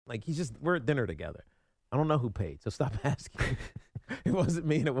Like, we're at dinner together. I don't know who paid, so stop asking. It wasn't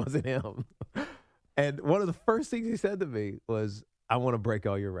me and it wasn't him. And one of the first things he said to me was, I want to break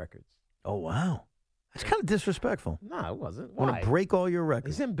all your records. Oh, wow. That's kind of disrespectful. No, it wasn't. Why? Want to break all your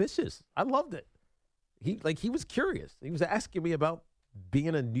records. He's ambitious. I loved it. He was curious. He was asking me about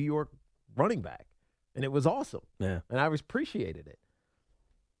being a New York running back, and it was awesome. Yeah. And I appreciated it.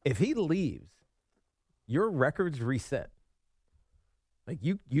 If he leaves, your records reset. Like,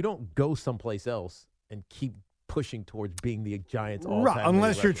 you don't go someplace else and keep pushing towards being the Giants all-time right,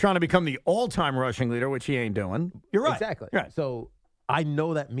 unless leader. you're trying to become the all-time rushing leader, which he ain't doing. You're right. Exactly. Right. So I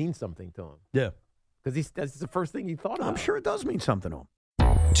know that means something to him. Yeah. Because that's the first thing he thought about. I'm sure it does mean something to him.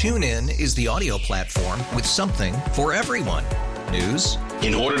 TuneIn is the audio platform with something for everyone. News.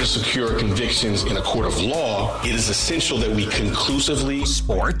 In order to secure convictions in a court of law, it is essential that we conclusively.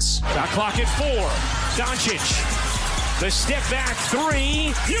 Sports. Shot clock at 4. Doncic. The step back 3.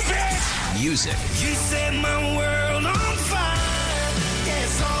 You bet. Music. You set my world on fire.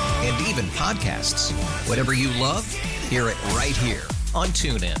 Yes, and even podcasts. Whatever you love, hear it right here on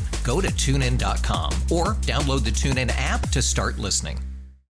TuneIn. Go to TuneIn.com or download the TuneIn app to start listening.